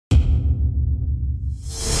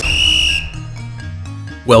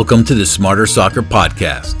Welcome to the Smarter Soccer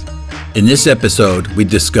Podcast. In this episode, we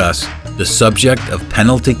discuss the subject of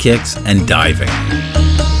penalty kicks and diving.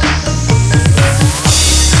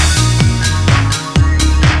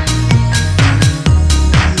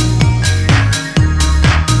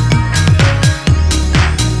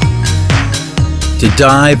 To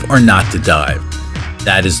dive or not to dive?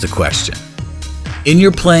 That is the question. In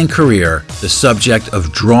your playing career, the subject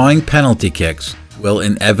of drawing penalty kicks will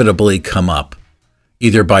inevitably come up,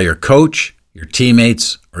 either by your coach, your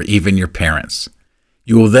teammates, or even your parents.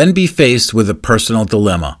 You will then be faced with a personal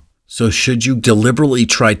dilemma. So should you deliberately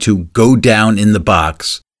try to go down in the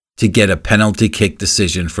box to get a penalty kick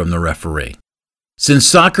decision from the referee? Since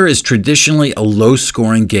soccer is traditionally a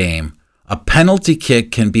low-scoring game, a penalty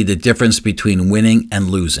kick can be the difference between winning and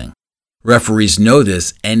losing. Referees know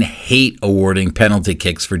this and hate awarding penalty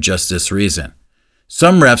kicks for just this reason.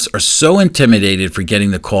 Some refs are so intimidated for getting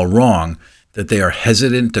the call wrong that they are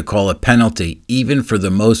hesitant to call a penalty even for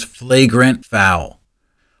the most flagrant foul,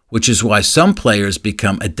 which is why some players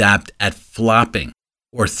become adept at flopping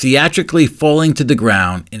or theatrically falling to the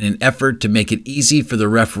ground in an effort to make it easy for the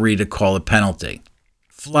referee to call a penalty.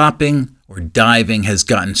 Flopping or diving has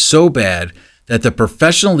gotten so bad that the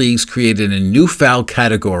professional leagues created a new foul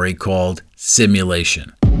category called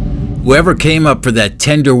simulation. Whoever came up for that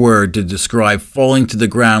tender word to describe falling to the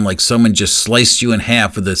ground like someone just sliced you in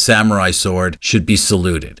half with a samurai sword should be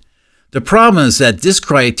saluted. The problem is that this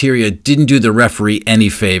criteria didn't do the referee any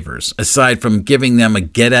favors, aside from giving them a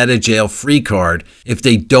get-out-of-jail-free card if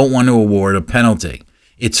they don't want to award a penalty.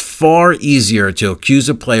 It's far easier to accuse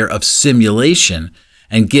a player of simulation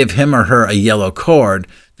and give him or her a yellow card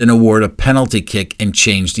than award a penalty kick and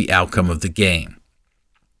change the outcome of the game.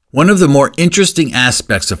 One of the more interesting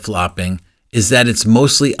aspects of flopping is that it's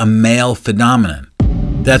mostly a male phenomenon.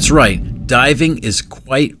 That's right, diving is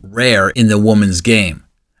quite rare in the women's game.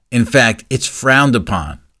 In fact, it's frowned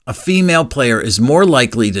upon. A female player is more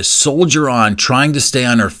likely to soldier on trying to stay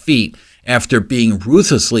on her feet after being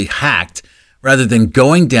ruthlessly hacked rather than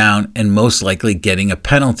going down and most likely getting a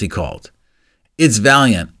penalty called. It's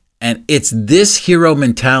valiant, and it's this hero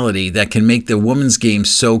mentality that can make the women's game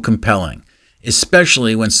so compelling,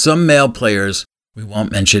 especially when some male players, we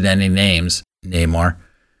won't mention any names, Neymar,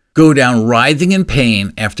 go down writhing in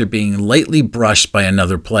pain after being lightly brushed by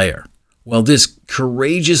another player. Well, this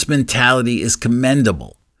courageous mentality is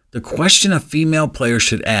commendable. The question a female player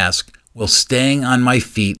should ask, will staying on my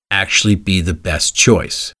feet actually be the best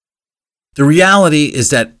choice? The reality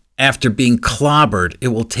is that after being clobbered, it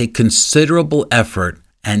will take considerable effort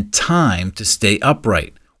and time to stay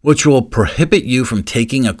upright, which will prohibit you from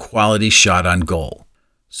taking a quality shot on goal.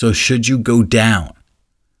 So should you go down?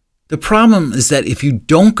 The problem is that if you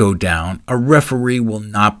don't go down, a referee will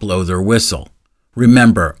not blow their whistle.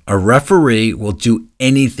 Remember, a referee will do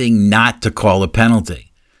anything not to call a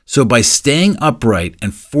penalty. So by staying upright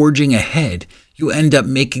and forging ahead, you end up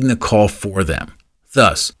making the call for them.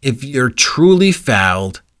 Thus, if you're truly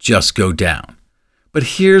fouled, just go down. But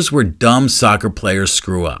here's where dumb soccer players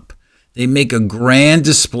screw up. They make a grand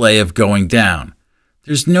display of going down.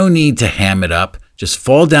 There's no need to ham it up. Just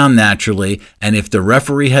fall down naturally, and if the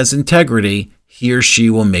referee has integrity, he or she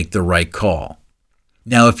will make the right call.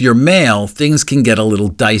 Now, if you're male, things can get a little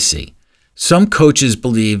dicey. Some coaches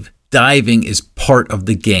believe diving is part of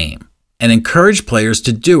the game and encourage players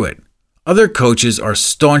to do it. Other coaches are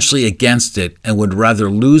staunchly against it and would rather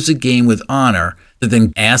lose a game with honor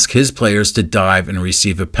than ask his players to dive and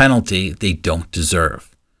receive a penalty they don't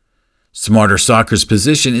deserve. Smarter Soccer's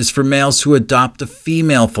position is for males who adopt the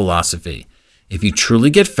female philosophy. If you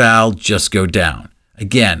truly get fouled, just go down.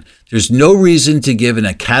 Again, there's no reason to give an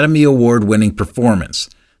Academy Award-winning performance.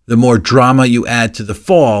 The more drama you add to the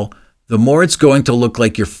fall, the more it's going to look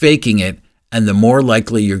like you're faking it, and the more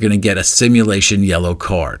likely you're going to get a simulation yellow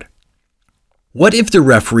card. What if the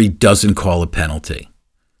referee doesn't call a penalty?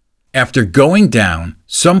 After going down,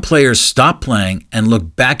 some players stop playing and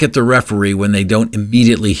look back at the referee when they don't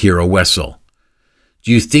immediately hear a whistle.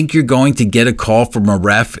 Do you think you're going to get a call from a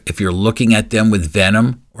ref if you're looking at them with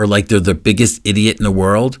venom or like they're the biggest idiot in the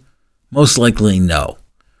world? Most likely no.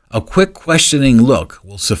 A quick questioning look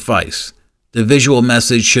will suffice. The visual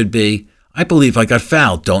message should be, I believe I got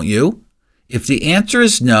fouled, don't you? If the answer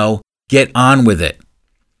is no, get on with it.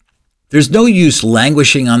 There's no use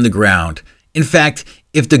languishing on the ground. In fact,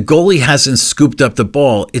 if the goalie hasn't scooped up the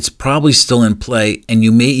ball, it's probably still in play and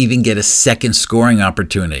you may even get a second scoring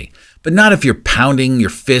opportunity. But not if you're pounding your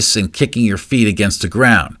fists and kicking your feet against the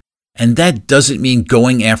ground. And that doesn't mean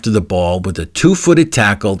going after the ball with a 2-footed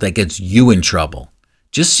tackle that gets you in trouble.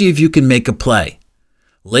 Just see if you can make a play.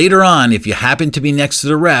 Later on, if you happen to be next to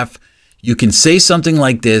the ref, You can say something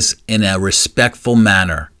like this in a respectful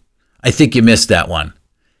manner. I think you missed that one.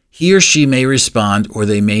 He or she may respond or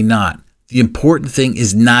they may not. The important thing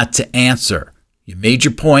is not to answer. You made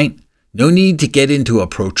your point. No need to get into a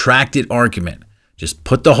protracted argument. Just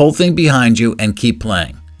put the whole thing behind you and keep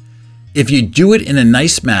playing. If you do it in a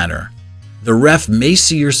nice manner, the ref may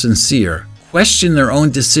see you're sincere, question their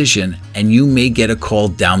own decision, and you may get a call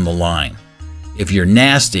down the line. If you're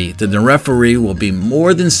nasty, then the referee will be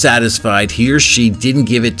more than satisfied he or she didn't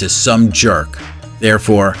give it to some jerk.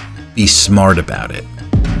 Therefore, be smart about it.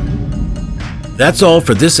 That's all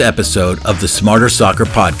for this episode of the Smarter Soccer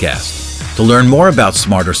Podcast. To learn more about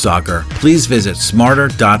Smarter Soccer, please visit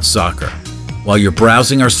smarter.soccer. While you're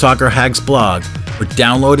browsing our Soccer Hags blog or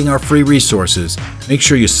downloading our free resources, make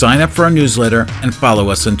sure you sign up for our newsletter and follow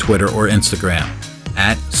us on Twitter or Instagram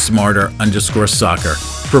at @smarter_soccer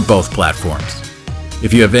for both platforms.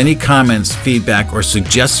 If you have any comments, feedback, or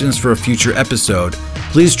suggestions for a future episode,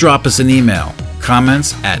 please drop us an email,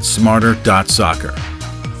 comments@smarter.soccer.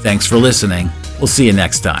 Thanks for listening. We'll see you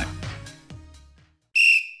next time.